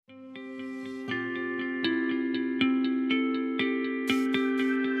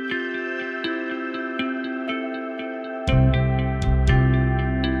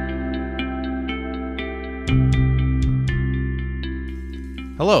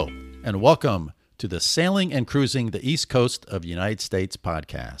Hello, and welcome to the Sailing and Cruising the East Coast of the United States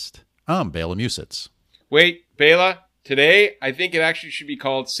podcast. I'm Bela Musitz. Wait, Bela, today I think it actually should be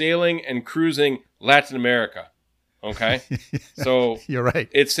called Sailing and Cruising Latin America. Okay? So You're right.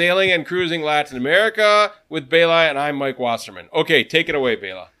 It's Sailing and Cruising Latin America with Bela, and I'm Mike Wasserman. Okay, take it away,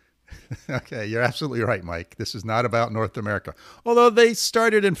 Bela. Okay, you're absolutely right, Mike. This is not about North America, although they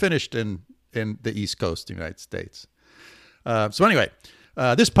started and finished in the East Coast of the United States. So anyway,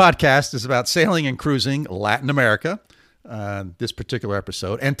 this podcast is about sailing and cruising Latin America, this particular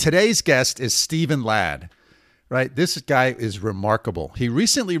episode. And today's guest is Stephen Ladd, right? This guy is remarkable. He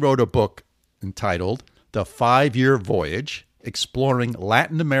recently wrote a book entitled The 5-Year Voyage, Exploring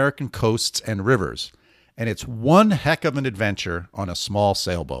Latin American Coasts and Rivers. And it's one heck of an adventure on a small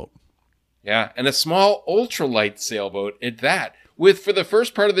sailboat. Yeah, and a small ultralight sailboat at that, with, for the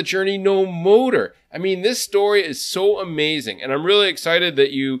first part of the journey, no motor. I mean, this story is so amazing, and I'm really excited that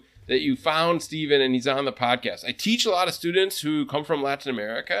you found Stephen and he's on the podcast. I teach a lot of students who come from Latin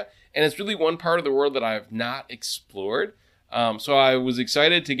America, and it's really one part of the world that I have not explored. So I was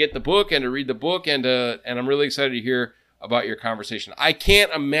excited to get the book and to read the book, and I'm really excited to hear about your conversation. I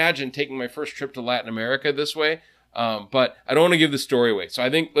can't imagine taking my first trip to Latin America this way, but I don't want to give the story away. So I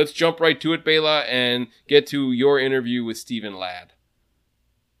think let's jump right to it, Bela, and get to your interview with Stephen Ladd.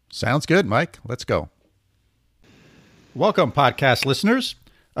 Sounds good, Mike. Let's go. Welcome, podcast listeners.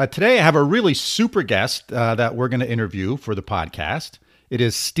 Today I have a really super guest that we're going to interview for the podcast. It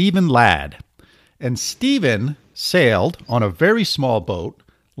is Stephen Ladd. And Stephen sailed on a very small boat,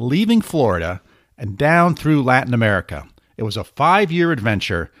 leaving Florida and down through Latin America. It was a 5-year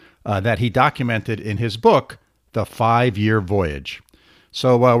adventure that he documented in his book, The 5-Year Voyage.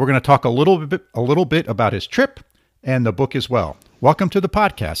 So we're going to talk a little bit about his trip and the book as well. Welcome to the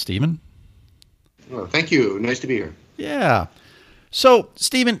podcast, Stephen. Oh, thank you. Nice to be here. Yeah. So,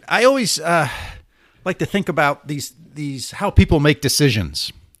 Stephen, I always like to think about these how people make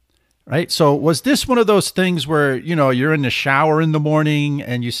decisions, right? So was this one of those things where, you're in the shower in the morning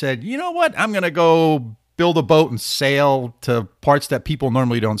and you said, you know what, I'm going to go build a boat and sail to parts that people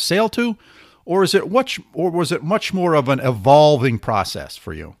normally don't sail to? Or was it much more of an evolving process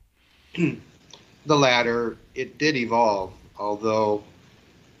for you? The latter. It did evolve, although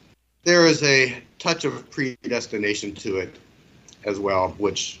there is a touch of predestination to it as well,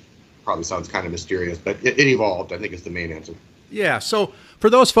 which probably sounds kind of mysterious, but it evolved, I think, is the main answer. Yeah. So for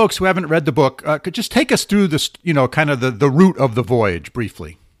those folks who haven't read the book, could just take us through this, kind of the route of the voyage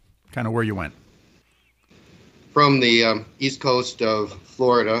briefly, kind of where you went. From the east coast of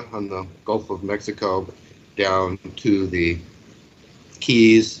Florida on the Gulf of Mexico down to the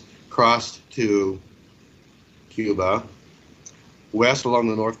Keys, crossed to Cuba, west along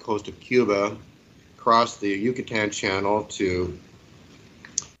the north coast of Cuba, crossed the Yucatan Channel to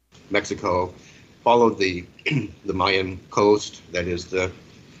Mexico, followed the Mayan coast, that is the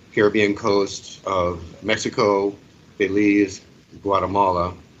Caribbean coast of Mexico, Belize,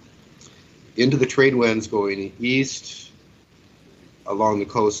 Guatemala, into the trade winds going east along the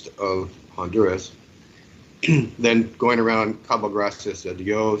coast of Honduras, then going around Cabo Gracias de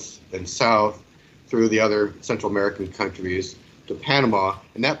Dios and south through the other Central American countries to Panama.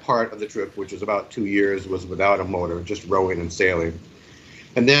 And that part of the trip, which was about 2 years, was without a motor, just rowing and sailing.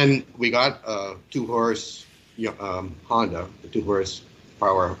 And then we got a 2-horse Honda, the 2-horse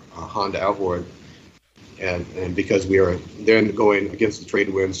power Honda outboard. And because we were then going against the trade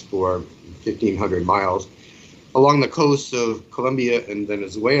winds for 1,500 miles along the coasts of Colombia and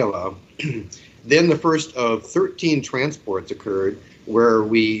Venezuela, then the first of 13 transports occurred where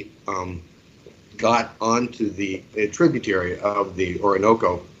we got onto the tributary of the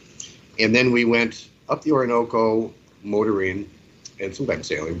Orinoco. And then we went up the Orinoco motoring and sometimes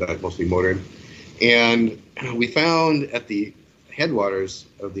sailing, but mostly motoring. And we found at the headwaters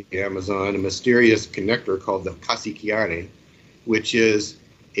of the Amazon a mysterious connector called the Casiquiare, which is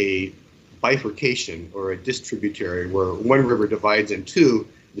a bifurcation or a distributary where one river divides in two.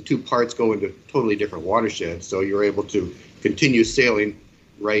 The two parts go into totally different watersheds, so you're able to continue sailing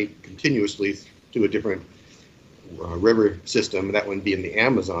right continuously to a different river system, that one being the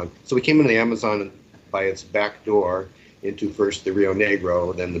Amazon. So we came into the Amazon by its back door into first the Rio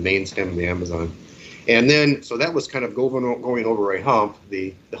Negro, then the main stem of the Amazon. And then, so that was kind of going over a hump,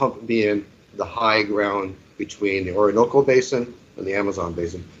 the hump being the high ground between the Orinoco Basin and the Amazon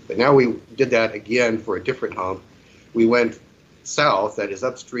Basin. But now we did that again for a different hump. We went south, that is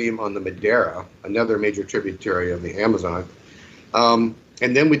upstream on the Madeira, another major tributary of the Amazon. And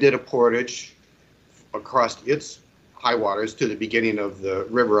then we did a portage across its high waters to the beginning of the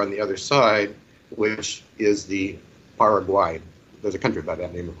river on the other side, which is the Paraguay. there's a country by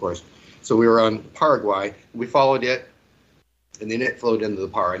that name, of course. So we were on Paraguay. We followed it, and then it flowed into the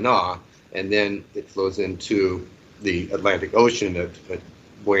Paraná, and then it flows into the Atlantic Ocean at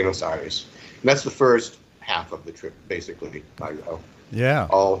Buenos Aires. And that's the first half of the trip, basically. Yeah.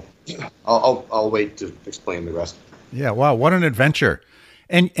 I'll wait to explain the rest. Yeah. Wow. What an adventure.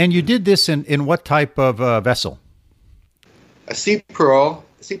 And you did this in what type of vessel? A Sea Pearl.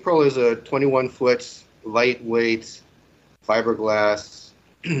 A Sea Pearl is a 21-foot lightweight fiberglass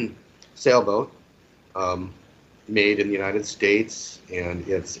sailboat made in the United States, and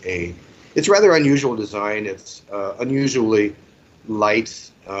it's rather unusual design. It's unusually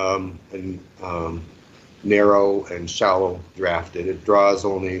light and narrow and shallow drafted. It draws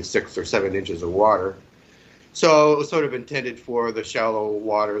only 6 or 7 inches of water. So it was sort of intended for the shallow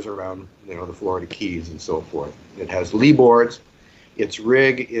waters around, the Florida Keys and so forth. It has lee boards. Its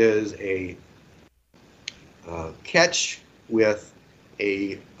rig is a ketch with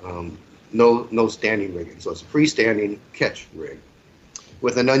a no standing rigging. So it's a freestanding ketch rig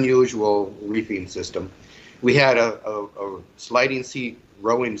with an unusual reefing system. We had a sliding seat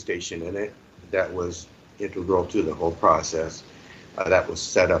rowing station in it that was integral to the whole process. That was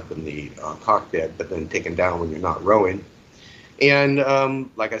set up in the cockpit, but then taken down when you're not rowing. And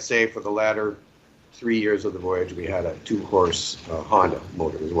like I say, for the latter 3 years of the voyage, we had a 2-horse Honda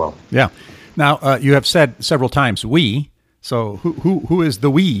motor as well. Yeah. Now, you have said several times we. So who is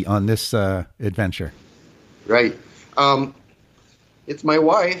the we on this adventure? Right. It's my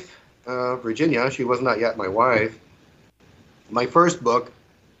wife, Virginia. She was not yet my wife. My first book,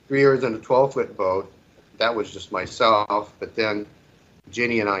 3 years in a 12-foot boat, that was just myself. But then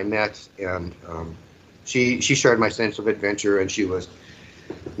Jenny and I met, and she shared my sense of adventure, and she was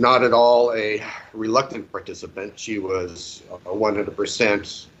not at all a reluctant participant. She was a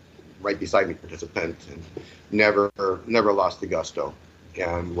 100% right beside me participant, and never lost the gusto,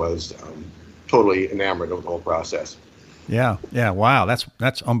 and was totally enamored of the whole process. Yeah. Wow,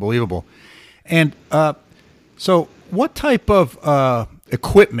 that's unbelievable. And so, what type of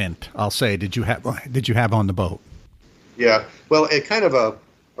equipment, I'll say, did you have on the boat? Yeah. Well, a kind of a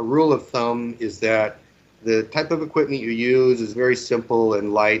rule of thumb is that the type of equipment you use is very simple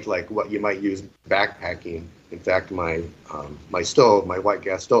and light, like what you might use backpacking. In fact, my stove, my white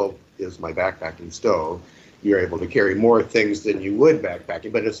gas stove, is my backpacking stove. You're able to carry more things than you would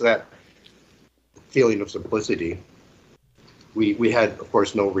backpacking, but it's that feeling of simplicity. We had, of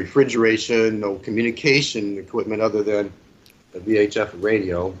course, no refrigeration, no communication equipment other than a VHF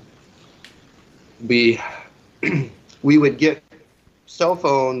radio. We would get cell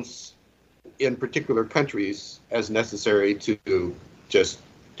phones in particular countries as necessary to just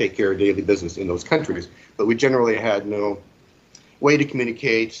take care of daily business in those countries, but we generally had no way to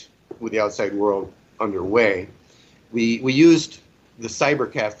communicate with the outside world underway. We used the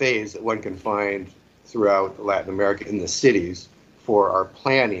cyber cafes that one can find throughout Latin America in the cities for our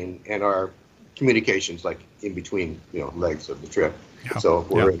planning and our communications, like in between legs of the trip. Yeah. So if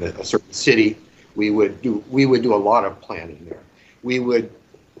we're in a certain city, we would do a lot of planning there.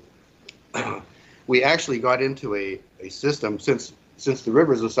 We actually got into a system, since the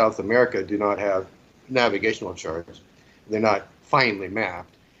rivers of South America do not have navigational charts, they're not finely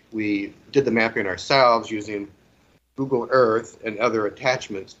mapped. We did the mapping ourselves using Google Earth and other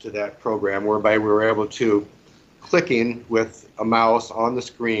attachments to that program, whereby we were able to, clicking with a mouse on the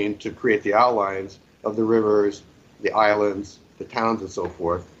screen, to create the outlines of the rivers, the islands, the towns, and so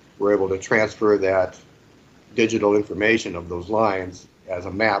forth. We're able to transfer that digital information of those lines as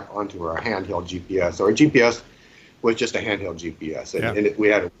a map onto our handheld GPS. So our GPS was just a handheld GPS, and we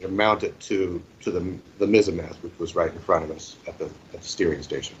had to mount it to the mizzenmast, which was right in front of us at the steering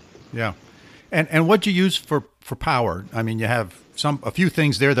station. Yeah. And what'd you use for power? I mean, you have a few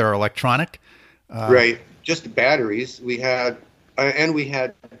things there that are electronic. Right. Just batteries. We tried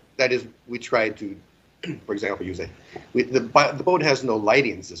to, for example, use the boat has no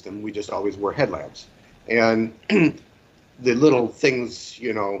lighting system. We just always wore headlamps. And the little things,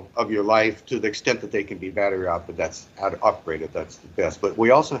 of your life, to the extent that they can be battery operated, that's the best. But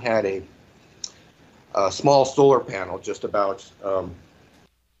we also had a small solar panel, just about,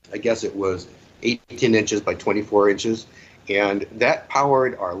 I guess it was 18 inches by 24 inches. And that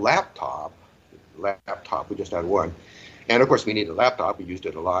powered our laptop. We just had one. And of course, we needed a laptop. We used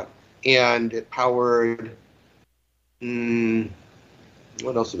it a lot. And it powered,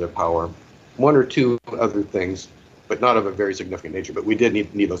 what else did it power? One or two other things, but not of a very significant nature. But we did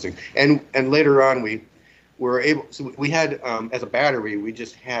need those things. And later on, we were able, so we had, as a battery, we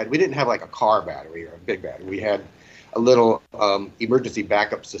didn't have like a car battery or a big battery. We had a little emergency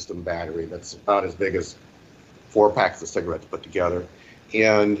backup system battery that's about as big as 4 packs of cigarettes put together.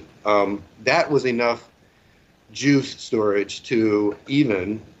 And that was enough juice storage to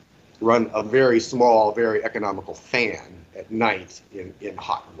even run a very small, very economical fan at night in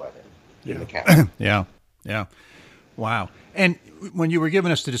hot weather in the cabin. Yeah. Wow. And when you were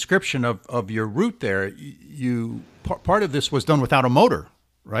giving us the description of your route there, part of this was done without a motor,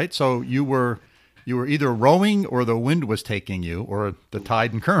 right? So you were either rowing or the wind was taking you, or the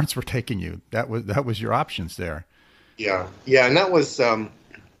tide and currents were taking you. That was your options there. Yeah, and that was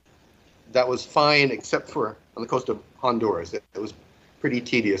fine, except for on the coast of Honduras. It was pretty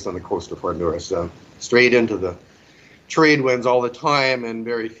tedious on the coast of Honduras. Straight into the trade winds all the time, and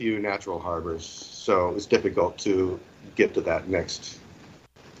very few natural harbors. So it was difficult to get to that next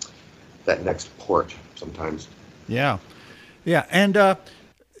port sometimes. Yeah. And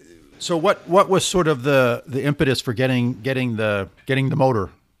so what was sort of the impetus for getting the motor,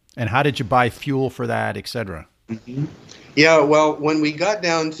 and how did you buy fuel for that, et cetera? Mm-hmm. Yeah, well, when we got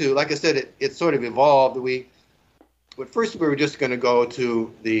down to, like I said, it sort of evolved. At first we were just going to go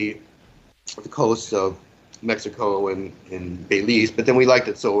to the coast of Mexico and Belize, but then we liked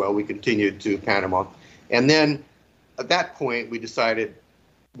it so well we continued to Panama. And then at that point we decided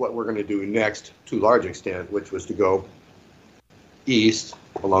what we're going to do next to a large extent, which was to go east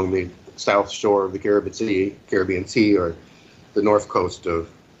along the south shore of the Caribbean Sea, or the north coast of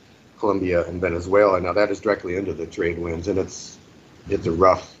Colombia and Venezuela. Now that is directly into the trade winds, and it's a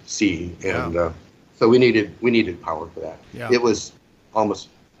rough sea, and so we needed power for that. Yeah. It was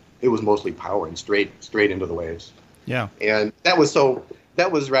mostly power and straight into the waves. Yeah. And that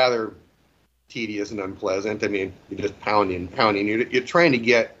was rather tedious and unpleasant. I mean, you're just pounding. You're trying to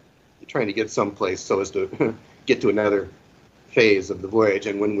get someplace so as to get to another phase of the voyage.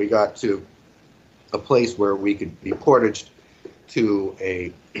 And when we got to a place where we could be portaged to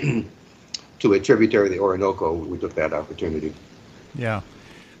a tributary of the Orinoco, we took that opportunity. Yeah.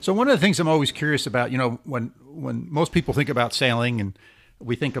 So one of the things I'm always curious about, when most people think about sailing, and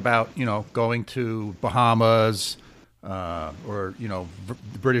we think about, going to Bahamas, or,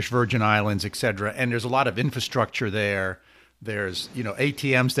 British Virgin Islands, et cetera. And there's a lot of infrastructure there. There's,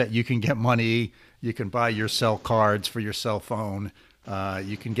 ATMs that you can get money. You can buy your cell cards for your cell phone.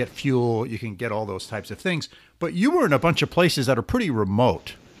 You can get fuel. You can get all those types of things. But you were in a bunch of places that are pretty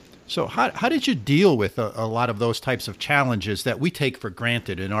remote. So how did you deal with a lot of those types of challenges that we take for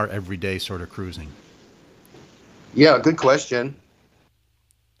granted in our everyday sort of cruising? Yeah, good question.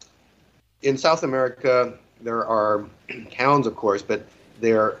 In South America, there are towns, of course, but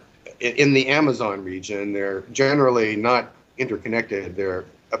they're in the Amazon region. They're generally not interconnected.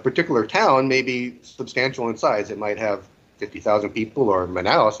 A particular town may be substantial in size. It might have 50,000 people, or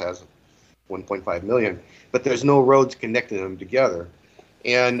Manaus has 1.5 million, but there's no roads connecting them together.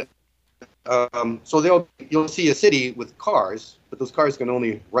 And so you'll see a city with cars, but those cars can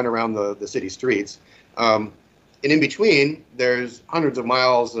only run around the city streets. And in between, there's hundreds of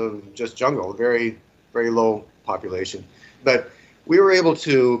miles of just jungle, very, very low population. But we were able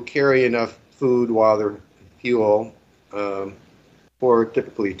to carry enough food, water, fuel for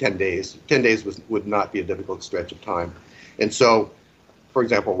typically 10 days. 10 days would not be a difficult stretch of time. And so, for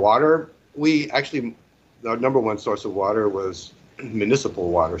example, water, our number one source of water was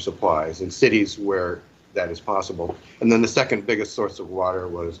municipal water supplies in cities where that is possible. And then the second biggest source of water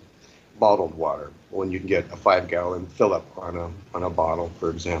was bottled water, when you can get a 5-gallon fill-up on a bottle,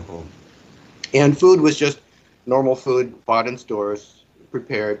 for example. And food was just normal food bought in stores,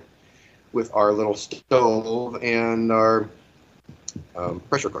 prepared with our little stove and our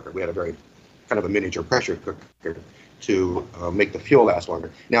pressure cooker. We had a very kind of a miniature pressure cooker to make the fuel last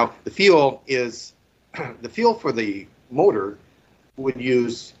longer. Now, the fuel for the motor would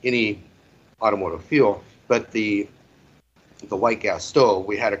use any automotive fuel, but the white gas stove,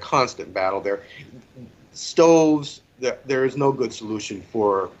 we had a constant battle there. Stoves, there is no good solution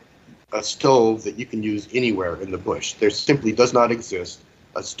for a stove that you can use anywhere in the bush. There simply does not exist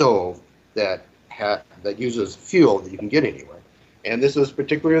a stove that uses fuel that you can get anywhere. And this was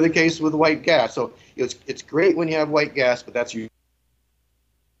particularly the case with white gas. So it's great when you have white gas, but that's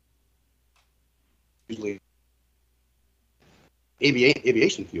usually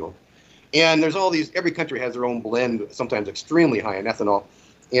aviation fuel. And there's all these, every country has their own blend, sometimes extremely high in ethanol.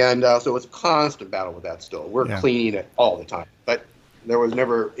 And so it's a constant battle with that stove. We're cleaning it all the time. But there was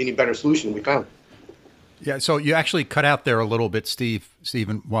never any better solution we found. Yeah, so you actually cut out there a little bit,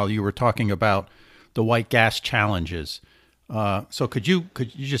 Stephen, while you were talking about the white gas challenges. So could you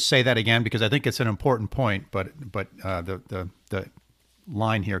just say that again, because I think it's an important point, but the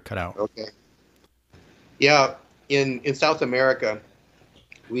line here cut out. Okay. Yeah, in South America,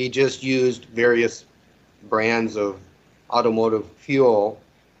 we just used various brands of automotive fuel.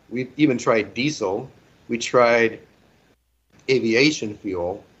 We even tried diesel. We tried aviation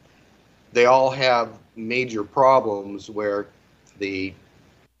fuel. They all have major problems where the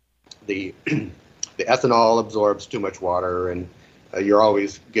the the ethanol absorbs too much water, and you're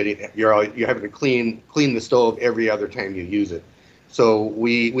having to clean the stove every other time you use it. So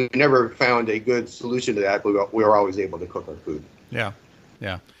we never found a good solution to that, but we were always able to cook our food. Yeah,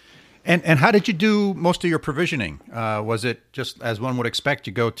 yeah. And how did you do most of your provisioning? Was it just as one would expect?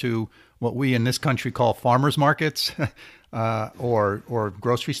 You go to what we in this country call farmers markets, or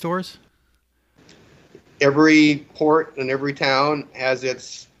grocery stores? Every port and every town has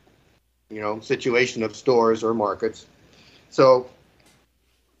its, situation of stores or markets. So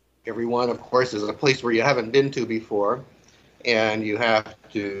everyone, of course, is a place where you haven't been to before, and you have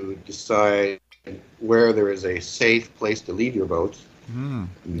to decide where there is a safe place to leave your boat. Yeah.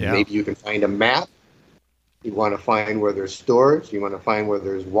 Maybe you can find a map. You want to find where there's stores. You want to find where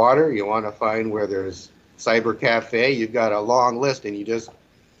there's water. You want to find where there's cyber cafe. You've got a long list, and you just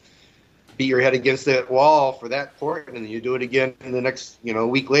beat your head against that wall for that port, and then you do it again in the next,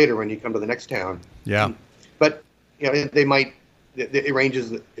 week later when you come to the next town. Yeah. But it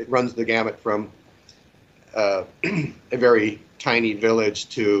runs the gamut from a very tiny village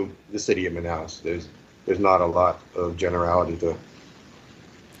to the city of Manaus. There's not a lot of generality to it.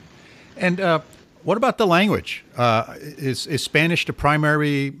 And what about the language? Is Spanish the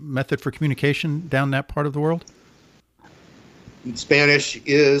primary method for communication down that part of the world? Spanish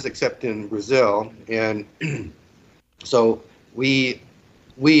is, except in Brazil, and so we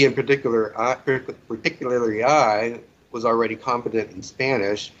in particular, particularly I, was already competent in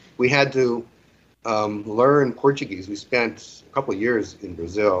Spanish. We had to learn Portuguese. We spent a couple of years in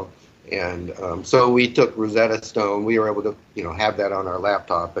Brazil, and so we took Rosetta Stone. We were able to, have that on our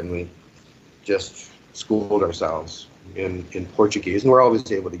laptop, and we just schooled ourselves in Portuguese, and we're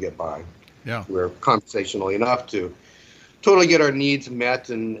always able to get by. Yeah, we're conversational enough to totally get our needs met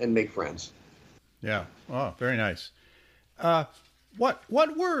and make friends. Yeah. Oh, very nice. What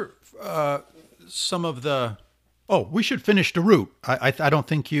were some of the? Oh, we should finish the route. I don't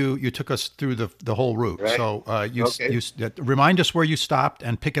think you took us through the whole route. Right. So you Okay. Remind us where you stopped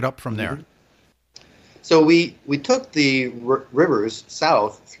and pick it up from there. So we took the rivers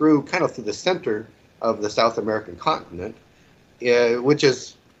south through the center of the South American continent, which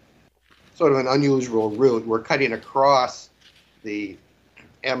is sort of an unusual route. We're cutting across the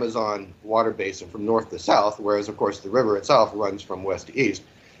Amazon water basin from north to south, whereas, of course, the river itself runs from west to east,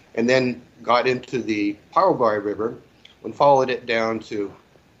 and then got into the Paraguay River and followed it down to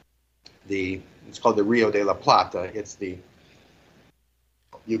it's called the Rio de la Plata.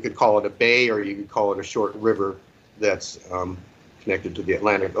 You could call it a bay, or you could call it a short river that's connected to the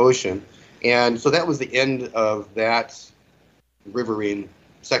Atlantic Ocean. And so that was the end of that riverine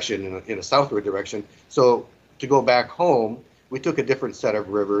section in a southward direction. So to go back home, we took a different set of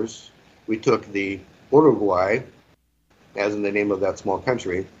rivers. We took the Uruguay, as in the name of that small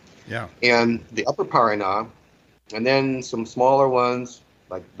country, Yeah. and the upper Paraná, and then some smaller ones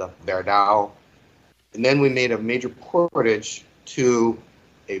like the Verdão. And then we made a major portage to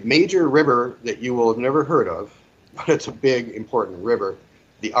a major river that you will have never heard of, but it's a big, important river,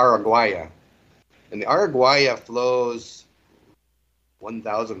 the Araguaia. And the Araguaia flows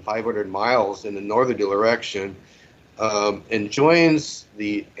 1,500 miles in the northern direction, and joins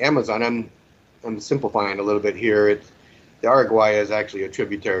the Amazon. I'm simplifying a little bit here. The Araguaia is actually a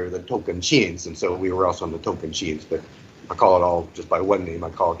tributary of the Tocantins, and so we were also on the Tocantins, but I call it all just by one name. I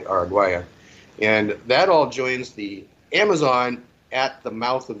call it the Araguaia. And that all joins the Amazon at the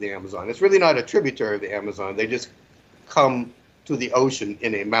mouth of the Amazon. It's really not a tributary of the Amazon. They just come to the ocean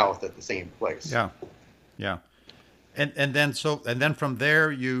in a mouth at the same place. Yeah. Yeah. And then from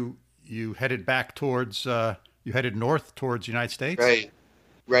there you headed back towards you headed north towards the United States?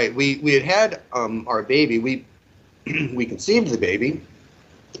 Right. We had our baby. We conceived the baby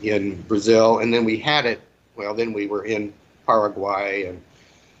in Brazil, and then we had it. Well, then we were in Paraguay and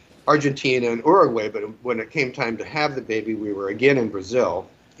Argentina and Uruguay, but when it came time to have the baby, we were again in Brazil.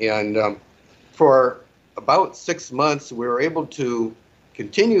 And for about 6 months, we were able to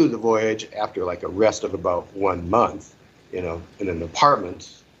continue the voyage after like a rest of about 1 month, in an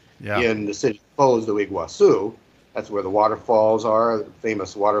apartment in the city of Foz do Iguaçu. That's where the waterfalls are, the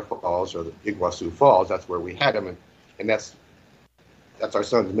famous waterfalls, or the Iguaçu Falls. That's where we had them, and that's our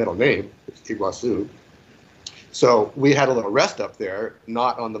son's middle name, it's Iguaçu. So we had a little rest up there,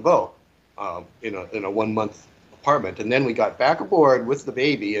 not on the boat, in a 1 month apartment, and then we got back aboard with the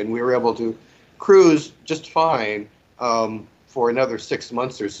baby, and we were able to cruise just fine for another 6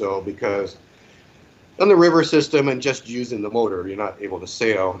 months or so, because on the river system and just using the motor. You're not able to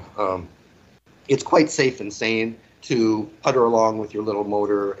sail. It's quite safe and sane to putter along with your little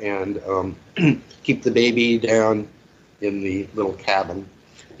motor and keep the baby down in the little cabin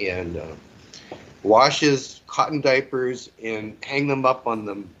and wash his cotton diapers and hang them up on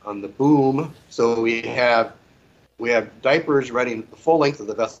the boom. So we have diapers running the full length of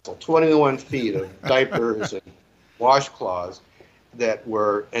the vessel, 21 feet of diapers and washcloths that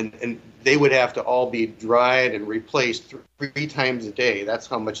were, and they would have to all be dried and replaced 3 times a day. That's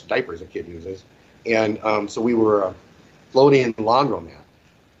how much diapers a kid uses. And so we were floating in laundromat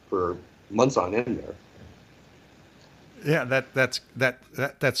for months on end there. Yeah,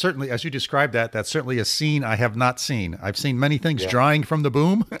 that's certainly, as you described that's certainly a scene I have not seen. I've seen many things drying from the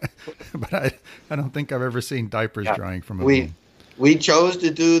boom, but I don't think I've ever seen diapers drying from a boom. We chose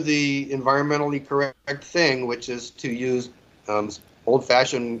to do the environmentally correct thing, which is to use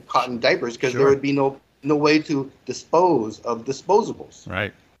old-fashioned cotton diapers, because there would be no way to dispose of disposables.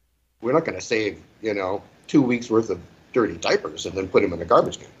 Right. We're not going to save 2 weeks worth of dirty diapers and then put them in a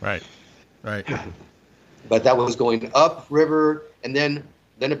garbage can. Right. But that was going up river and then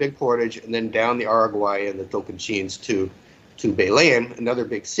a big portage and then down the Araguay and the Tocantins to Belém, another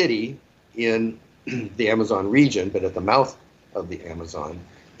big city in the Amazon region, but at the mouth of the Amazon.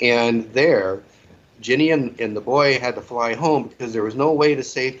 And there, Ginny and the boy had to fly home because there was no way to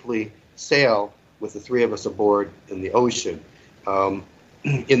safely sail with the 3 of us aboard in the ocean.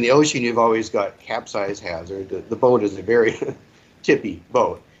 In the ocean, you've always got capsize hazard. The boat is a very tippy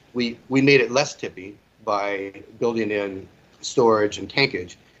boat. We made it less tippy by building in storage and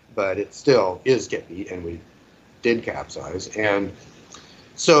tankage, but it still is tippy, and we did capsize. And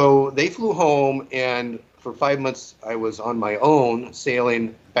so they flew home, and for 5 months I was on my own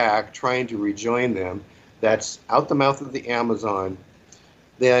sailing back, trying to rejoin them. That's out the mouth of the Amazon,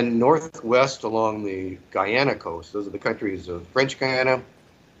 then northwest along the Guyana coast. Those are the countries of French Guiana,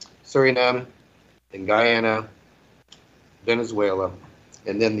 Suriname, and Guyana, Venezuela,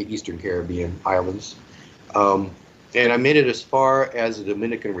 and then the Eastern Caribbean islands. And I made it as far as the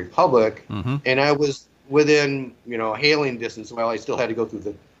Dominican Republic, and I was within, hailing distance. Well, I still had to go through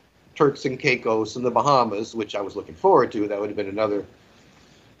the Turks and Caicos and the Bahamas, which I was looking forward to. That would have been another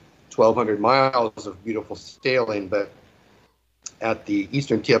 1,200 miles of beautiful sailing. But at the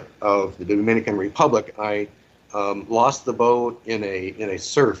eastern tip of the Dominican Republic, I lost the boat in a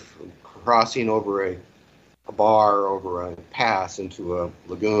surf, crossing over a bar, over a pass into a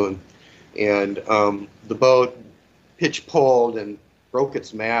lagoon. And the boat pitch pulled and broke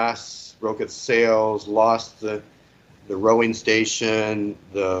its masts, broke its sails, lost the rowing station,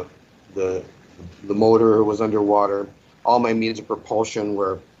 the motor was underwater. All my means of propulsion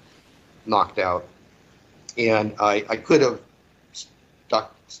were knocked out. And I could have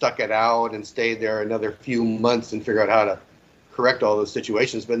stuck it out and stayed there another few months and figure out how to correct all those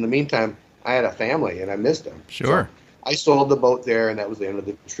situations. But in the meantime, I had a family and I missed them. Sure. So I sold the boat there, and that was the end of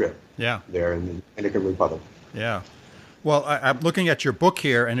the trip. Yeah. There in the Dominican Republic. Yeah. Well, I'm looking at your book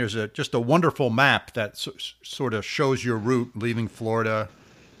here, and there's just a wonderful map that sort of shows your route leaving Florida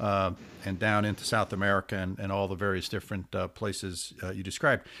and down into South America and all the various different places you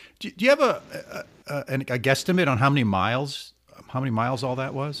described. Do you have a guesstimate on how many miles all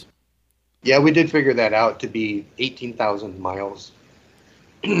that was? Yeah, we did figure that out to be 18,000 miles.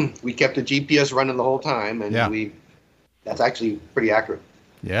 We kept the GPS running the whole time, and that's actually pretty accurate.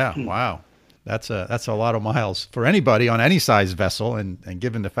 Yeah, wow. That's a lot of miles for anybody on any size vessel, and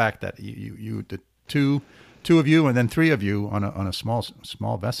given the fact that you the two of you and then 3 of you on a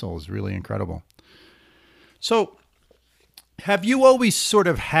small vessel is really incredible. So, have you always sort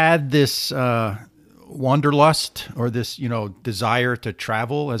of had this wanderlust or this desire to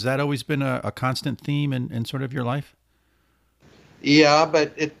travel? Has that always been a constant theme in sort of your life? Yeah,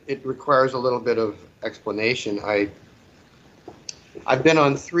 but it requires a little bit of explanation. I've been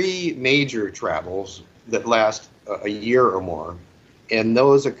on 3 major travels that last a year or more, and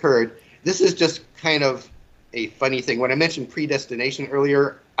those occurred. This is just kind of a funny thing. When I mentioned predestination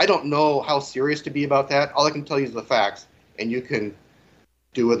earlier, I don't know how serious to be about that. All I can tell you is the facts, and you can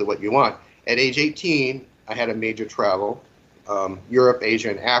do with it what you want. At age 18, I had a major travel, Europe, Asia,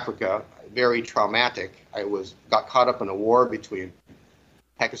 and Africa, very traumatic. I got caught up in a war between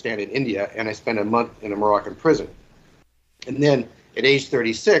Pakistan and India, and I spent a month in a Moroccan prison. And then at age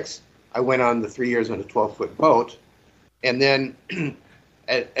 36, I went on the 3 years on a 12-foot boat. And then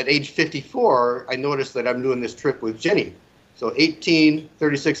at age 54, I noticed that I'm doing this trip with Jenny. So 18,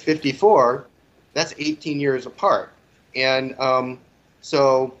 36, 54, that's 18 years apart. And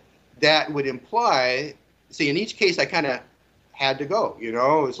so that would imply, see, in each case, I kind of had to go, It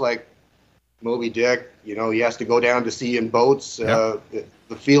was like Moby Dick, he has to go down to sea in boats. Yep.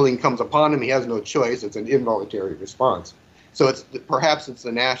 The feeling comes upon him. He has no choice. It's an involuntary response. So perhaps it's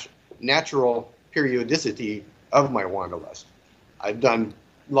the natural periodicity of my wanderlust. I've done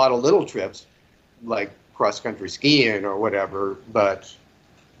a lot of little trips, like cross-country skiing or whatever, but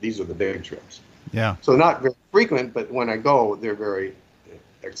these are the big trips. Yeah. So not very frequent, but when I go, they're very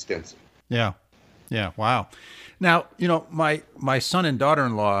extensive. Yeah. Yeah. Wow. Now, my son and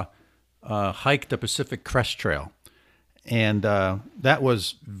daughter-in-law hiked the Pacific Crest Trail, and that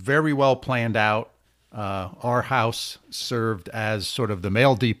was very well planned out. Our house served as sort of the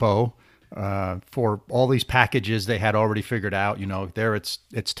mail depot for all these packages they had already figured out. There it's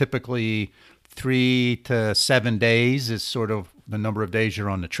typically 3 to 7 days is sort of the number of days you're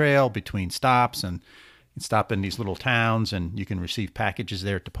on the trail between stops, and you stop in these little towns and you can receive packages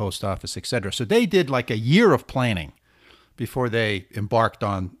there at the post office, etc. So they did like a year of planning before they embarked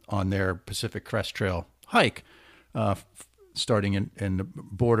on their Pacific Crest Trail hike, starting in the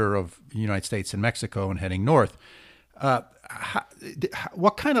border of the United States and Mexico and heading north.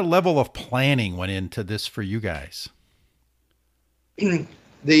 What kind of level of planning went into this for you guys?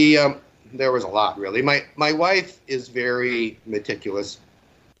 There was a lot, really. My wife is very meticulous.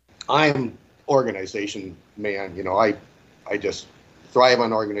 I'm organization man. I just thrive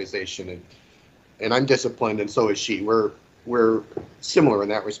on organization, and I'm disciplined, and so is she. We're similar in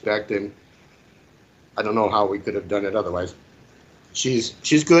that respect, and I don't know how we could have done it otherwise.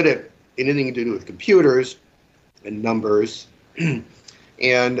 She's good at anything to do with computers and numbers,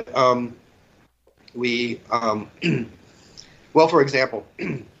 and well, for example,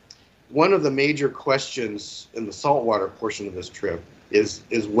 one of the major questions in the saltwater portion of this trip is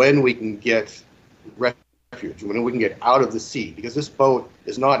when we can get refuge, when we can get out of the sea, because this boat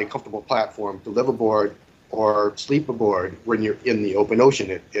is not a comfortable platform to live aboard or sleep aboard when you're in the open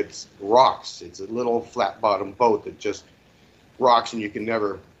ocean. It's rocks. It's a little flat-bottom boat that just rocks and you can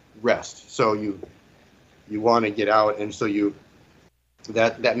never rest. So you want to get out, and so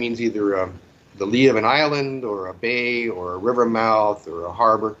that means either the lee of an island or a bay or a river mouth or a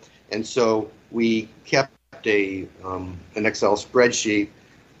harbor. And so we kept an Excel spreadsheet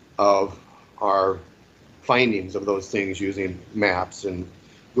of our findings of those things using maps and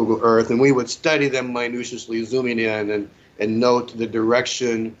Google Earth, and we would study them minutiously, zooming in and note the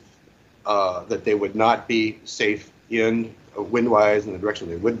direction that they would not be safe in wind-wise and the direction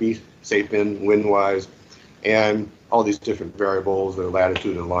they would be safe in wind-wise, and all these different variables, their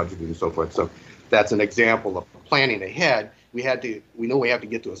latitude and longitude and so forth. So that's an example of planning ahead. We know we have to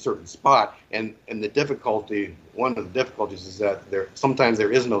get to a certain spot, and one of the difficulties is that sometimes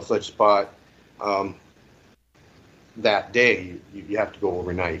there is no such spot that day. You have to go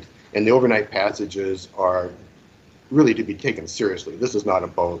overnight, and the overnight passages are really to be taken seriously. This is not a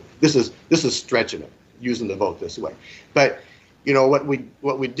boat. This is stretching it, using the boat this way. But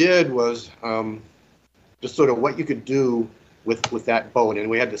what we did was just sort of what you could do with that boat, and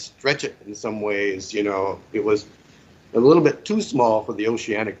we had to stretch it in some ways. It was a little bit too small for the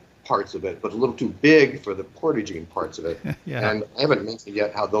oceanic parts of it, but a little too big for the portaging parts of it. Yeah. And I haven't mentioned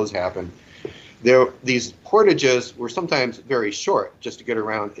yet how those happen. These portages were sometimes very short, just to get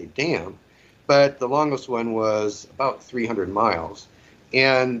around a dam, but the longest one was about 300 miles,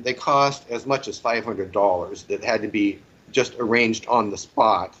 and they cost as much as $500. That had to be just arranged on the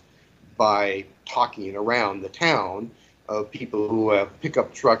spot by talking around the town of people who have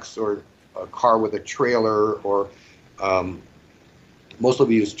pickup trucks or a car with a trailer, or most of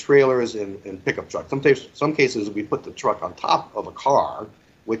we use trailers and pickup trucks. Some cases we put the truck on top of a car,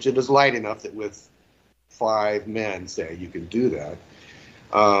 which it is light enough that with 5 men, say, you can do that.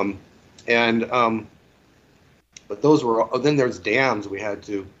 But those were. Then there's dams we had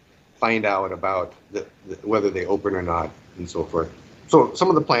to find out about whether they open or not, and so forth. So some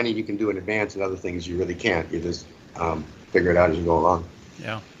of the planning you can do in advance, and other things you really can't. You just figure it out as you go along.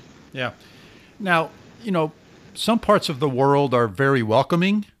 Yeah, yeah. Now, some parts of the world are very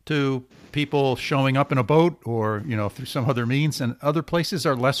welcoming to people showing up in a boat or, through some other means, and other places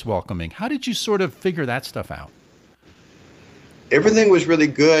are less welcoming. How did you sort of figure that stuff out? Everything was really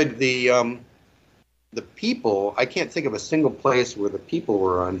good. The people, I can't think of a single place where the people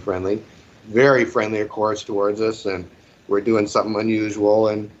were unfriendly. Very friendly, of course, towards us, and we're doing something unusual,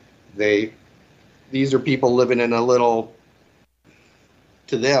 and these are people living in a little,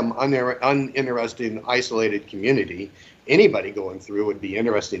 to them, uninteresting, isolated community. Anybody going through would be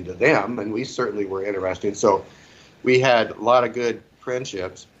interesting to them, and we certainly were interesting. So we had a lot of good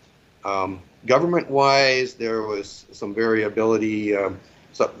friendships. Government-wise, there was some variability.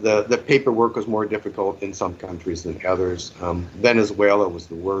 So the paperwork was more difficult in some countries than others. Venezuela was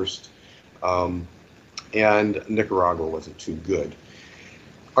the worst. And Nicaragua wasn't too good.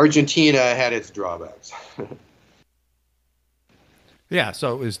 Argentina had its drawbacks. Yeah.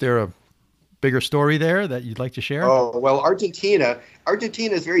 So is there a bigger story there that you'd like to share? Oh, well, Argentina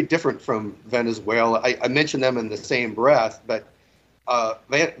is very different from Venezuela. I mentioned them in the same breath, but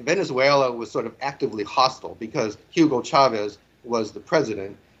Venezuela was sort of actively hostile because Hugo Chavez was the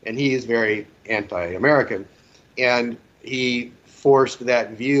president, and he is very anti-American. And he forced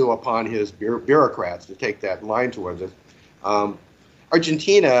that view upon his bureaucrats to take that line towards us.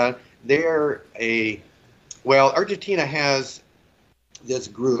 Argentina, Argentina has this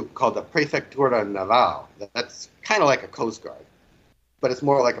group called the Prefectura Naval. That's kind of like a Coast Guard, but it's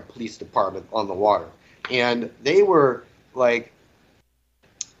more like a police department on the water. And they were like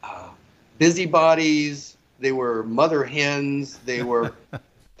busybodies. They were mother hens. They were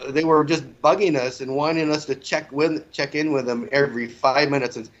just bugging us and wanting us to check in with them every 5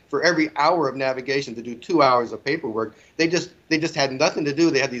 minutes. And for every hour of navigation to do 2 hours of paperwork, they just had nothing to do.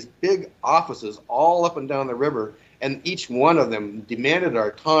 They had these big offices all up and down the river, and each one of them demanded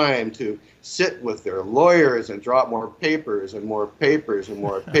our time to sit with their lawyers and drop more papers and more papers and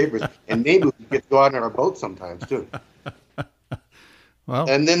more papers. And maybe we could go out on our boat sometimes too. Well,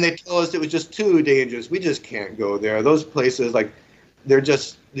 and then they told us it was just too dangerous. We just can't go there. Those places, like,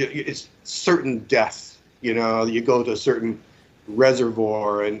 it's certain death. You know, you go to a certain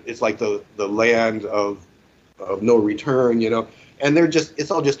reservoir and it's like the land of no return, you know, and it's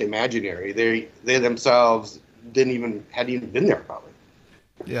all just imaginary. They themselves hadn't even been there probably.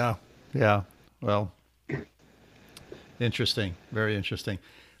 Yeah. Well, interesting. Very interesting.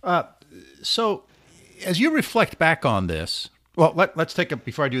 So as you reflect back on this, well,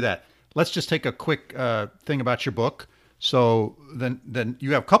 before I do that, let's just take a quick thing about your book. So then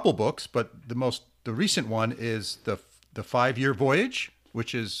you have a couple books, but the recent one is the 5-year voyage,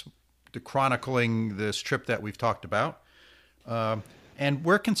 which is chronicling this trip that we've talked about. And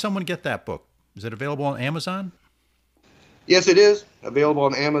where can someone get that book? Is it available on Amazon? Yes, it is available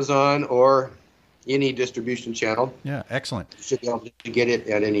on Amazon or any distribution channel. Yeah, excellent. You should be able to get it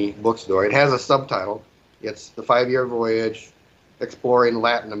at any bookstore. It has a subtitle. It's The 5-Year Voyage, Exploring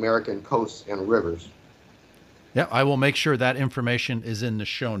Latin American Coasts and Rivers. Yeah, I will make sure that information is in the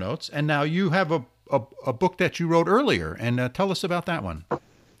show notes. And now you have a book that you wrote earlier, and tell us about that one.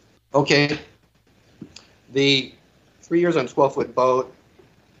 Okay. The 3 Years on a 12-Foot Boat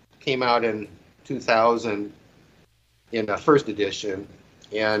came out in 2000 in a first edition,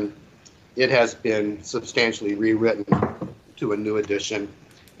 and it has been substantially rewritten to a new edition.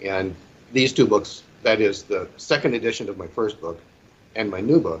 And these two books, that is the second edition of my first book and my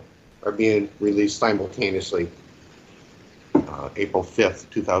new book, are being released simultaneously April 5th,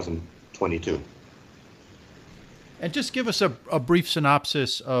 2022. And just give us a brief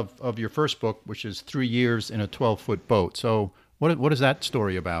synopsis of your first book, which is 3 Years in a 12-Foot Boat. So what is that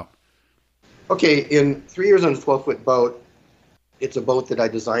story about? Okay, in 3 Years on a 12-Foot Boat, it's a boat that I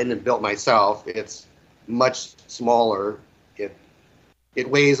designed and built myself. It's much smaller. It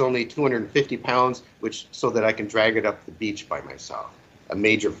weighs only 250 pounds, so that I can drag it up the beach by myself. A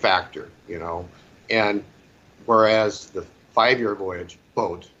major factor, you know. And whereas the 5-Year Voyage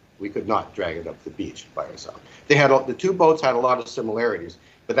boat, we could not drag it up the beach by ourselves. The two boats had a lot of similarities,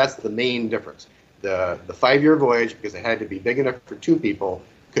 but that's the main difference. The 5-Year Voyage, because it had to be big enough for two people,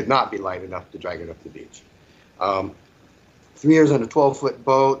 could not be light enough to drag it up the beach. 3 Years on a 12-Foot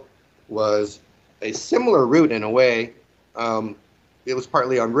Boat was a similar route in a way. It was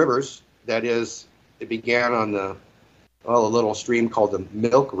partly on rivers. That is, it began on a little stream called the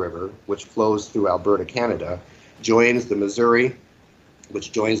Milk River, which flows through Alberta, Canada, joins the Missouri,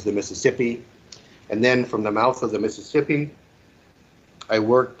 which joins the Mississippi. And then from the mouth of the Mississippi, I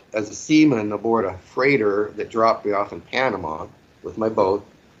worked as a seaman aboard a freighter that dropped me off in Panama with my boat.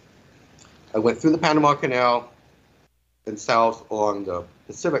 I went through the Panama Canal and south along the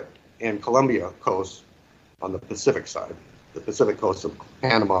Pacific and Colombia coast on the Pacific side, the Pacific coast of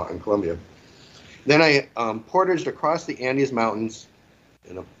Panama and Colombia. Then I portaged across the Andes Mountains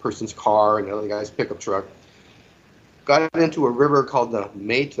in a person's car and another guy's pickup truck, got into a river called the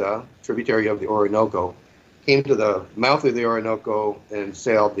Meta, tributary of the Orinoco, came to the mouth of the Orinoco and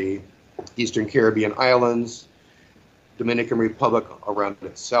sailed the Eastern Caribbean islands, Dominican Republic around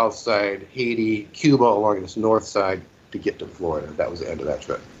its south side, Haiti, Cuba along its north side to get to Florida. That was the end of that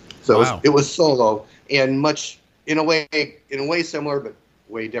trip. So wow. It was solo and much, in a way similar, but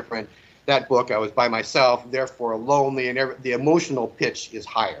way different. That book, I was by myself, therefore lonely, and the emotional pitch is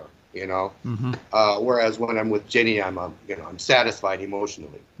higher, you know. Mm-hmm. Whereas when I'm with Jenny, I'm satisfied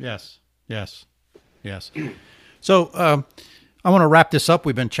emotionally. Yes. So I want to wrap this up.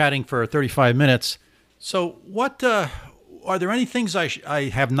 We've been chatting for 35 minutes. So what are there any things I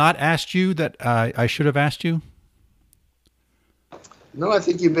have not asked you that I should have asked you? No, I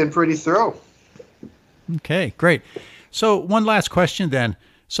think you've been pretty thorough. Okay, great. So one last question then.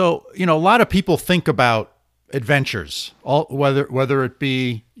 So, a lot of people think about adventures, whether it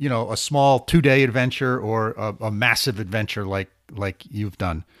be, a small 2-day adventure or a massive adventure like you've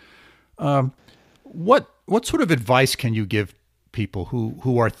done. What sort of advice can you give people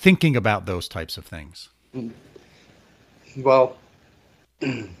who are thinking about those types of things? Well,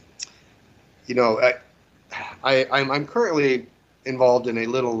 I'm currently involved in a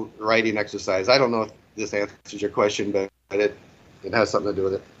little writing exercise. I don't know if this answers your question, but it has something to do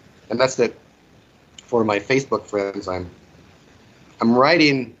with it. And that's that for my Facebook friends, I'm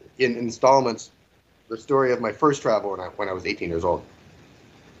writing in installments the story of my first travel when I was 18 years old.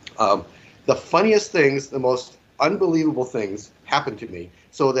 The funniest things, the most unbelievable things happened to me,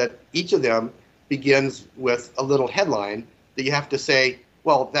 so that each of them begins with a little headline that you have to say,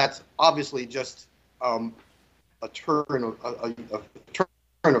 well, that's obviously just a turn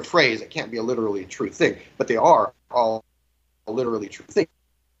of phrase. It can't be a literally true thing, but they are all a literally true thing.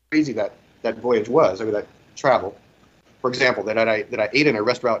 Crazy that voyage was, that travel. For example, that I ate in a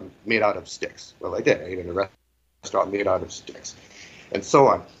restaurant made out of sticks. Well, I did. I ate in a restaurant made out of sticks, and so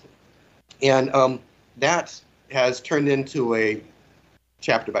on. And that has turned into a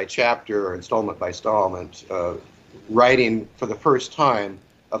chapter by chapter or installment by installment writing for the first time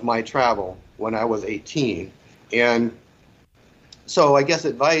of my travel when I was 18. And so I guess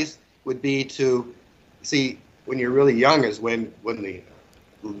advice would be to see, when you're really young is when the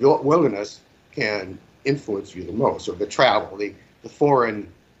wilderness can influence you the most, or the travel, the foreign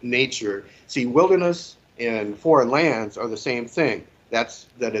nature. See, wilderness and foreign lands are the same thing. That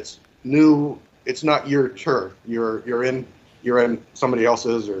it's new. It's not your turf. You're in somebody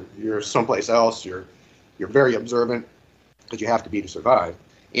else's, or you're someplace else. You're very observant, because you have to be to survive.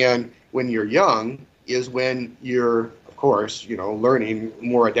 And when you're young is when you're, of course, learning,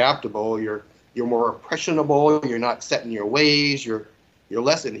 more adaptable. You're more impressionable. You're not set in your ways. You're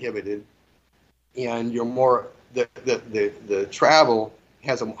less inhibited, and you're more the travel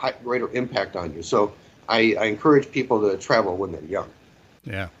has a greater impact on you. So I encourage people to travel when they're young.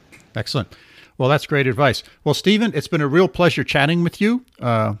 Yeah, excellent. Well, that's great advice. Well, Stephen, it's been a real pleasure chatting with you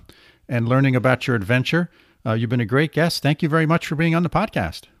and learning about your adventure. You've been a great guest. Thank you very much for being on the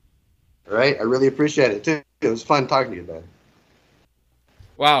podcast. All right. I really appreciate it, too. It was fun talking to you, Ben.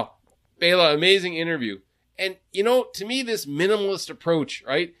 Wow. Bela, amazing interview. And, to me, this minimalist approach,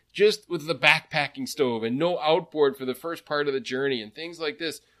 right, just with the backpacking stove and no outboard for the first part of the journey and things like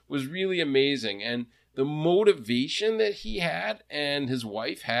this was really amazing. And the motivation that he had and his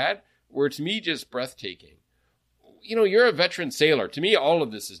wife had were, to me, just breathtaking. You're a veteran sailor. To me, all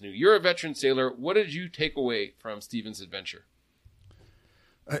of this is new. You're a veteran sailor. What did you take away from Stephen's adventure?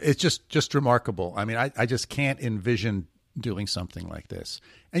 It's just remarkable. I mean, I just can't envision doing something like this.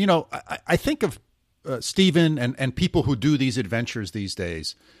 And, I think of Stephen and people who do these adventures these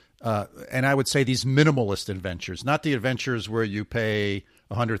days, and I would say these minimalist adventures, not the adventures where you pay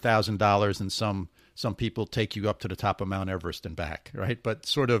 $100,000 and some people take you up to the top of Mount Everest and back, right? But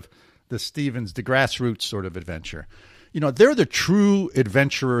sort of the grassroots sort of adventure. They're the true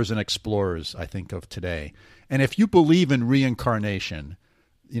adventurers and explorers, I think, of today. And if you believe in reincarnation,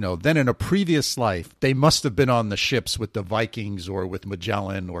 then in a previous life, they must have been on the ships with the Vikings or with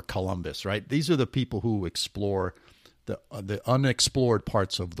Magellan or Columbus, right? These are the people who explore the unexplored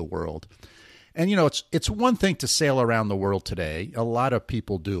parts of the world. And, it's one thing to sail around the world today. A lot of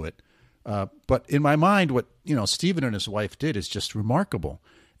people do it. But in my mind, what, Stephen and his wife did is just remarkable.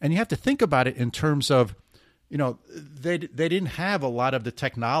 And you have to think about it in terms of, they didn't have a lot of the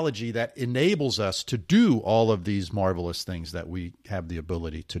technology that enables us to do all of these marvelous things that we have the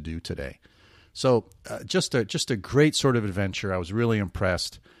ability to do today. So just a great sort of adventure. I was really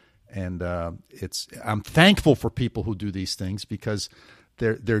impressed. And I'm thankful for people who do these things, because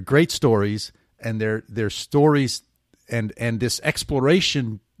they're great stories, and they're stories and this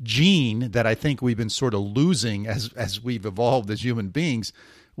exploration gene that I think we've been sort of losing as we've evolved as human beings.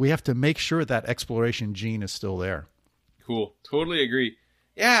 We have to make sure that exploration gene is still there. Cool. Totally agree.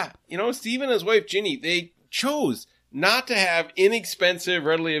 Yeah. Steve and his wife, Ginny, they chose not to have inexpensive,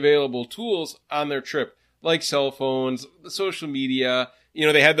 readily available tools on their trip, like cell phones, the social media.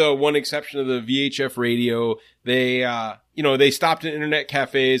 They had the one exception of the VHF radio. They, they stopped at internet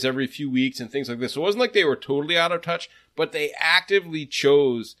cafes every few weeks and things like this. So it wasn't like they were totally out of touch, but they actively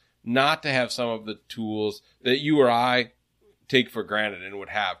chose not to have some of the tools that you or I take for granted and would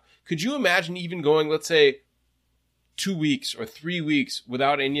have. Could you imagine even going, let's say, 2 weeks or 3 weeks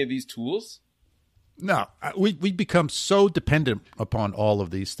without any of these tools? No, we become so dependent upon all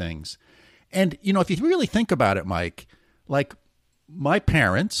of these things. And, if you really think about it, Mike, like my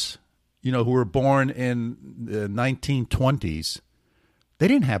parents, who were born in the 1920s, they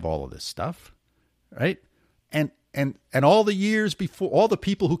didn't have all of this stuff, right? And all the years before, all the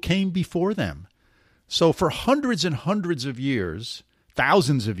people who came before them. So for hundreds and hundreds of years,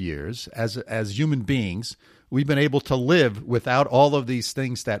 thousands of years, as human beings, we've been able to live without all of these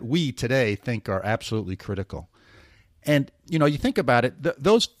things that we today think are absolutely critical. And, you think about it,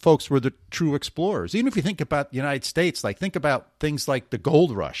 those folks were the true explorers. Even if you think about the United States, like think about things like the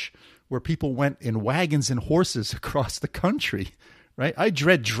gold rush, where people went in wagons and horses across the country, right? I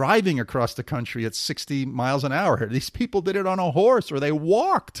dread driving across the country at 60 miles an hour. These people did it on a horse or they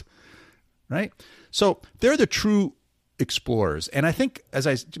walked, right? So they're the true explorers. And I think, as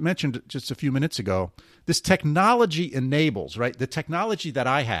I mentioned just a few minutes ago, this technology enables, right? The technology that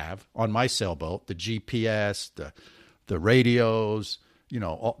I have on my sailboat, the GPS, the radios,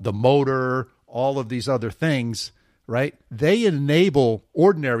 the motor, all of these other things, right? They enable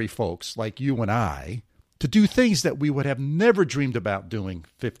ordinary folks like you and I to do things that we would have never dreamed about doing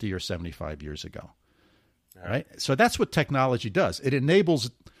 50 or 75 years ago, right? So that's what technology does. It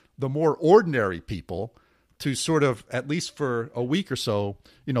enables the more ordinary people to sort of, at least for a week or so,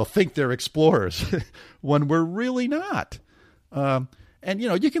 think they're explorers when we're really not. And,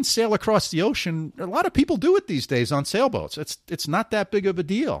 you can sail across the ocean. A lot of people do it these days on sailboats. It's not that big of a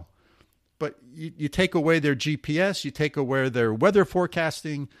deal. But you take away their GPS, you take away their weather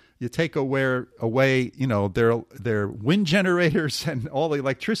forecasting, you take away their wind generators and all the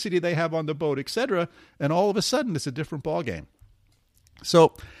electricity they have on the boat, etc. And all of a sudden, it's a different ballgame.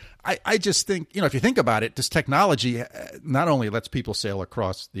 So I just think, if you think about it, this technology not only lets people sail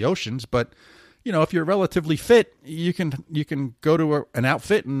across the oceans, but if you're relatively fit, you can go to an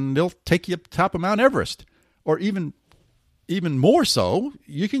outfit and they'll take you up the top of Mount Everest, or even more so,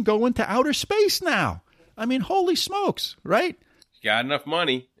 you can go into outer space now. I mean, holy smokes, right? You got enough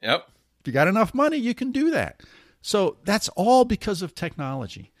money. Yep. If you got enough money, you can do that. So that's all because of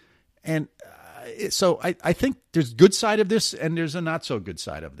technology. And so I think there's a good side of this and there's a not so good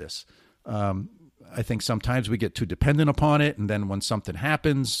side of this. I think sometimes we get too dependent upon it, and then when something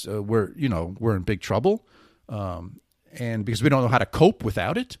happens, we're in big trouble, and because we don't know how to cope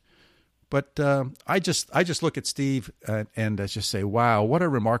without it. But I just look at Steve and I just say, wow, what a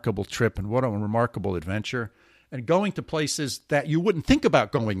remarkable trip and what a remarkable adventure, and going to places that you wouldn't think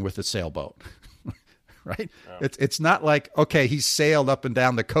about going with a sailboat, right? Oh. It's not like, okay, he sailed up and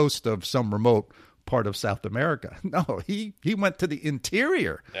down the coast of some remote part of South America. No, he went to the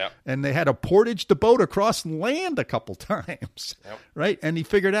interior, and they had to portage the boat across land a couple times, right? And he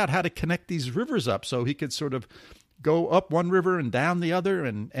figured out how to connect these rivers up so he could sort of go up one river and down the other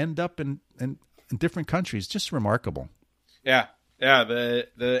and end up in different countries. Just remarkable. Yeah.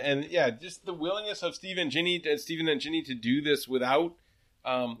 Just the willingness of Steve and Ginny to do this without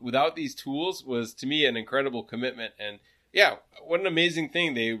these tools was, to me, an incredible commitment. And yeah, what an amazing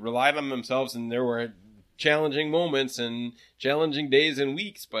thing. They relied on themselves, and there were challenging moments and challenging days and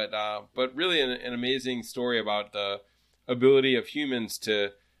weeks, but really an amazing story about the ability of humans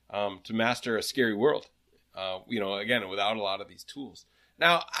to master a scary world. Again, without a lot of these tools.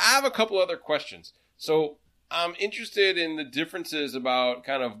 Now, I have a couple other questions. So I'm interested in the differences about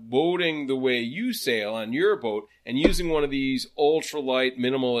kind of boating the way you sail on your boat and using one of these ultralight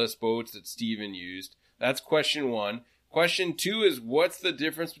minimalist boats that Steven used. That's question one. Question two is, what's the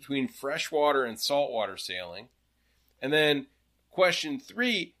difference between freshwater and saltwater sailing? And then question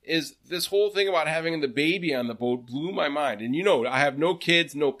three is, this whole thing about having the baby on the boat blew my mind. And I have no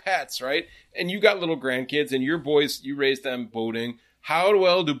kids, no pets, right? And you got little grandkids, and your boys, you raised them boating. How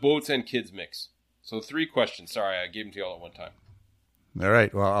well do boats and kids mix? So 3 questions. Sorry, I gave them to you all at one time. All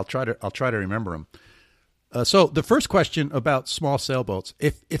right. Well, I'll try to remember them. So the first question about small sailboats,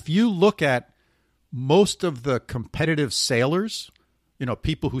 if you look at most of the competitive sailors,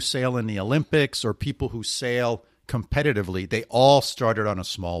 people who sail in the Olympics or people who sail competitively, they all started on a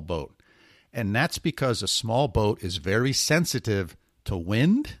small boat. And that's because a small boat is very sensitive to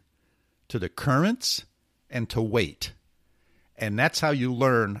wind, to the currents, and to weight. And that's how you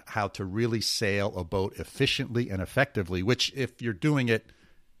learn how to really sail a boat efficiently and effectively, which if you're doing it,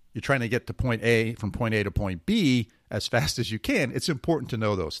 you're trying to get to point A from point A to point B as fast as you can, it's important to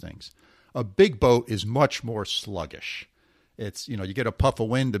know those things. A big boat is much more sluggish. It's, you get a puff of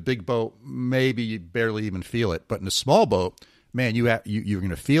wind, a big boat, maybe you barely even feel it. But in a small boat, man, you're going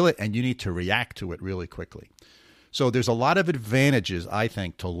to feel it and you need to react to it really quickly. So there's a lot of advantages, I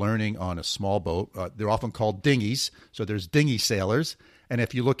think, to learning on a small boat. They're often called dinghies. So there's dinghy sailors. And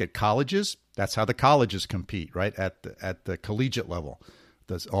if you look at colleges, that's how the colleges compete, right? At the collegiate level.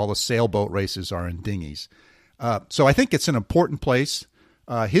 All the sailboat races are in dinghies. So I think it's an important place.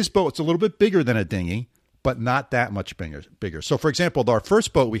 His boat's a little bit bigger than a dinghy, but not that much bigger. So, for example, our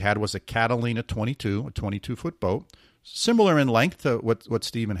first boat we had was a Catalina 22, a 22-foot boat, similar in length to what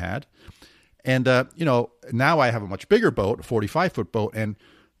Stephen had. And, now I have a much bigger boat, a 45-foot boat, and,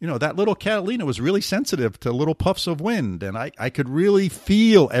 that little Catalina was really sensitive to little puffs of wind, and I could really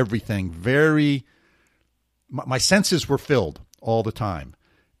feel everything my senses were filled all the time.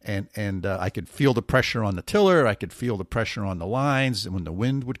 And I could feel the pressure on the tiller. I could feel the pressure on the lines when the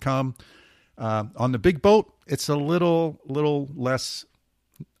wind would come. On the big boat, it's a little less.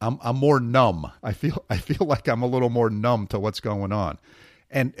 I'm more numb. I feel like I'm a little more numb to what's going on,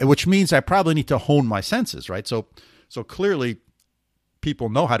 and which means I probably need to hone my senses, right? So clearly, people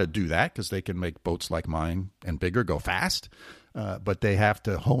know how to do that because they can make boats like mine and bigger go fast, but they have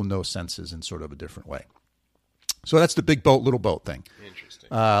to hone those senses in sort of a different way. So that's the big boat, little boat thing. Interesting.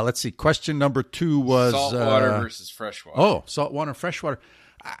 Let's see. Question number 2 was saltwater versus freshwater. Oh, saltwater, freshwater.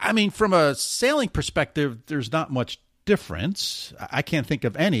 I mean, from a sailing perspective, there's not much difference. I can't think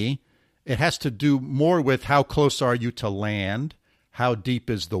of any. It has to do more with how close are you to land, how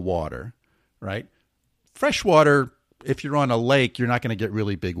deep is the water, right? Freshwater, if you're on a lake, you're not going to get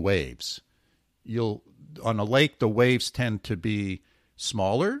really big waves. On a lake, the waves tend to be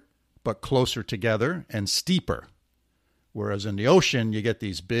smaller, but closer together and steeper. Whereas in the ocean, you get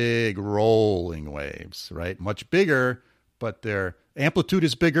these big rolling waves, right? Much bigger, but their amplitude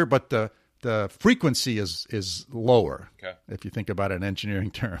is bigger, but the frequency is lower. Okay. If you think about it in engineering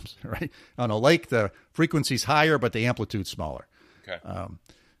terms, right? On a lake, the frequency's higher, but the amplitude's smaller. Okay.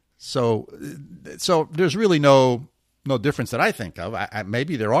 So there's really no difference that I think of.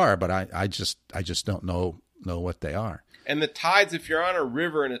 Maybe there are, but I just don't know what they are. And the tides, if you're on a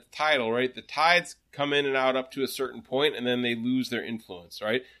river and it's tidal, right, the tides come in and out up to a certain point, and then they lose their influence,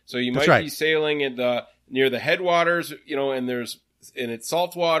 right? So you might be sailing at near the headwaters, and it's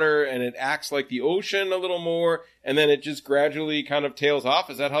salt water, and it acts like the ocean a little more, and then it just gradually kind of tails off.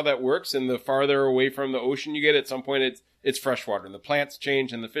 Is that how that works? And the farther away from the ocean you get, at some point it's freshwater, and the plants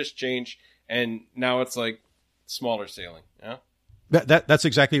change and the fish change, and now it's like smaller sailing, yeah? That's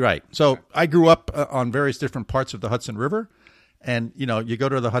exactly right. So I grew up on various different parts of the Hudson River, and you go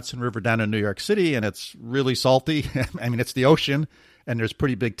to the Hudson River down in New York City, and it's really salty. I mean, it's the ocean, and there's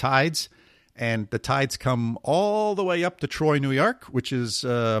pretty big tides, and the tides come all the way up to Troy, New York, which is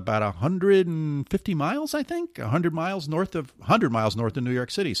about 150 miles, I think, 100 miles north of New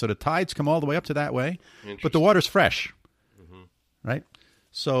York City. So the tides come all the way up to that way, but the water's fresh, right?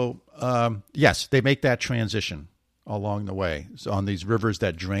 So yes, they make that transition along the way, so on these rivers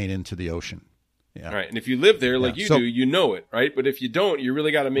that drain into the ocean. Yeah. Right. And if you live there like you do, you know it, right? But if you don't, you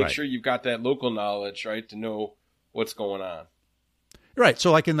really got to make sure you've got that local knowledge, right, to know what's going on. Right.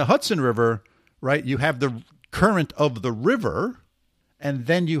 So like in the Hudson River, right, you have the current of the river, and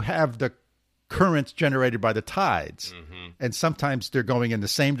then you have the currents generated by the tides. Mm-hmm. And sometimes they're going in the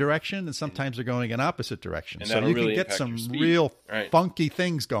same direction, and sometimes they're going in opposite directions. So you can get some real funky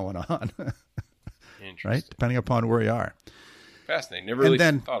things going on. Right, depending upon where you are. Fascinating. Never really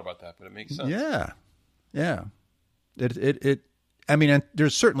thought about that, but it makes sense. Yeah. I mean, and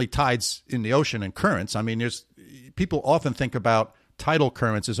there's certainly tides in the ocean and currents. I mean, people often think about tidal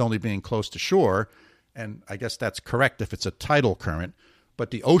currents as only being close to shore, and I guess that's correct if it's a tidal current. But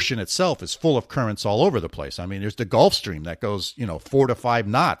the ocean itself is full of currents all over the place. I mean, there's the Gulf Stream that goes, 4 to 5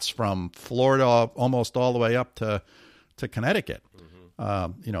 knots from Florida almost all the way up to Connecticut.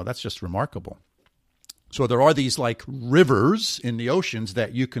 Mm-hmm. That's just remarkable. So there are these like rivers in the oceans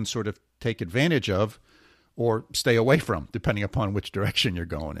that you can sort of take advantage of or stay away from, depending upon which direction you're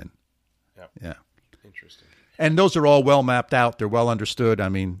going in. Yeah. Interesting. And those are all well mapped out. They're well understood. I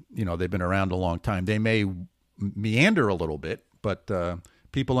mean, they've been around a long time. They may meander a little bit, but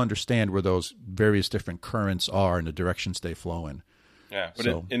people understand where those various different currents are and the directions they flow in. Yeah,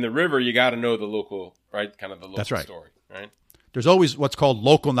 but in the river, you got to know the local, right? Kind of the local story, right? There's always what's called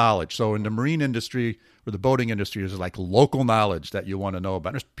local knowledge. So in the marine industry or the boating industry, there's like local knowledge that you want to know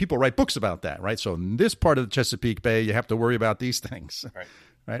about. There's people write books about that, right? So in this part of the Chesapeake Bay, you have to worry about these things,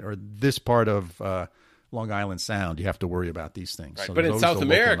 right? Or this part of Long Island Sound, you have to worry about these things. Right. So but in South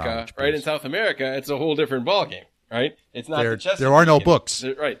America, right? In South America, it's a whole different ballgame, right? It's not the Chesapeake. There are no books.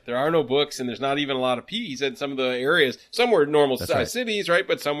 There are no books, and there's not even a lot of He said some of the areas. Some were normal sized cities, right?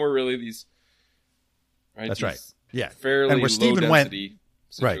 But some were really these. Right? That's right. Yeah, fairly and where low density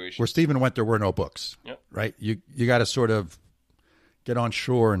situations. Right, where Stephen went, there were no books. Yep. right? You got to sort of get on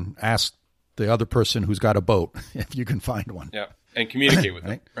shore and ask the other person who's got a boat if you can find one. Yeah, and communicate with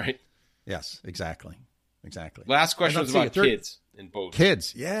them, right? Yes, exactly. Last question was about kids and boats.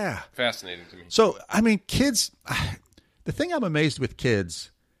 Kids, yeah. Fascinating to me. So, I mean, kids, the thing I'm amazed with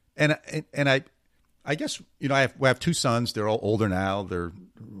kids, and I guess, we have two sons. They're all older now. Their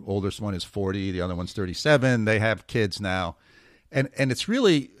oldest one is 40. The other one's 37. They have kids now. And it's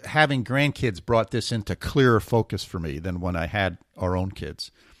really having grandkids brought this into clearer focus for me than when I had our own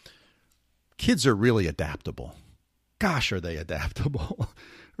kids. Kids are really adaptable. Gosh, are they adaptable,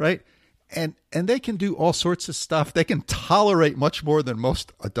 right? And they can do all sorts of stuff. They can tolerate much more than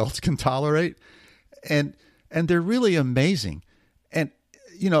most adults can tolerate. And they're really amazing. And,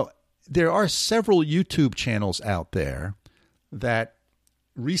 there are several YouTube channels out there that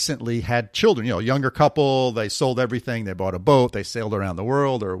recently had children, younger couple, they sold everything, they bought a boat, they sailed around the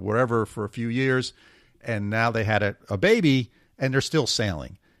world or wherever for a few years, and now they had a baby and they're still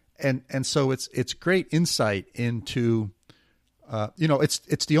sailing. And so it's great insight into,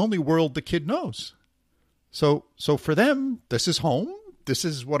 it's the only world the kid knows. So for them, this is home. This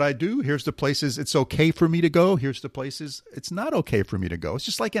is what I do. Here's the places it's okay for me to go. Here's the places it's not okay for me to go. It's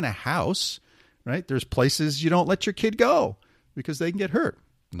just like in a house, right? There's places you don't let your kid go because they can get hurt.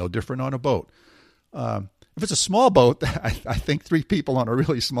 No different on a boat. If it's a small boat, I think 3 people on a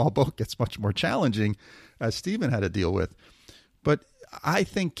really small boat gets much more challenging, as Stephen had to deal with. But I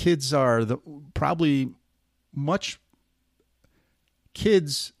think kids are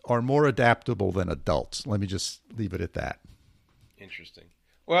kids are more adaptable than adults. Let me just leave it at that. Interesting.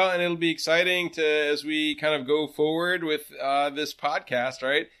 Well, and it'll be exciting as we kind of go forward with this podcast,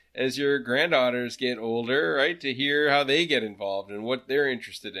 right? As your granddaughters get older, right? To hear how they get involved and what they're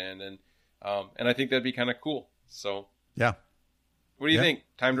interested in. And I think that'd be kind of cool. So, yeah. What do you think?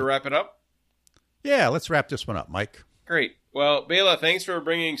 Time to wrap it up? Yeah, let's wrap this one up, Mike. Great. Well, Bela, thanks for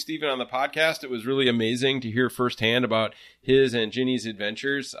bringing Stephen on the podcast. It was really amazing to hear firsthand about his and Ginny's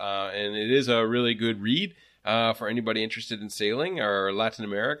adventures. And it is a really good read for anybody interested in sailing or Latin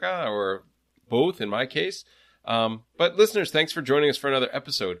America or both in my case. But listeners, thanks for joining us for another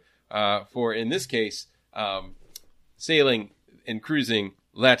episode for, in this case, sailing and cruising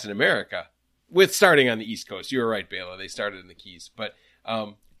Latin America with starting on the East Coast. You were right, Bela. They started in the Keys. But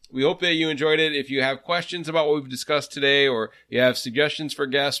we hope that you enjoyed it. If you have questions about what we've discussed today or you have suggestions for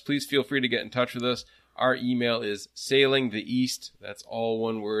guests, please feel free to get in touch with us. Our email is sailingtheeast, that's all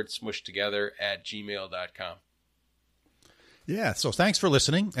one word, smushed together, @gmail.com. Yeah, so thanks for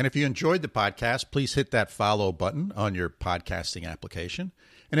listening. And if you enjoyed the podcast, please hit that follow button on your podcasting application.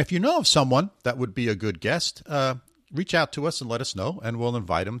 And if you know of someone that would be a good guest, reach out to us and let us know, and we'll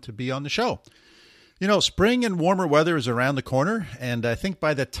invite them to be on the show. Spring and warmer weather is around the corner, and I think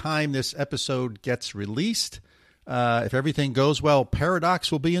by the time this episode gets released, if everything goes well,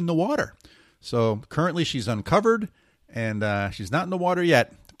 Paradox will be in the water. So currently she's uncovered, and she's not in the water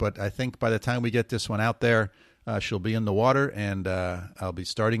yet, but I think by the time we get this one out there, she'll be in the water, and I'll be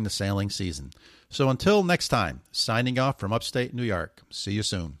starting the sailing season. So until next time, signing off from upstate New York. See you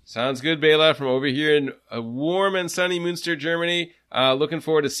soon. Sounds good, Bela, from over here in warm and sunny Münster, Germany. Looking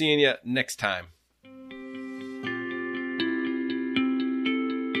forward to seeing you next time.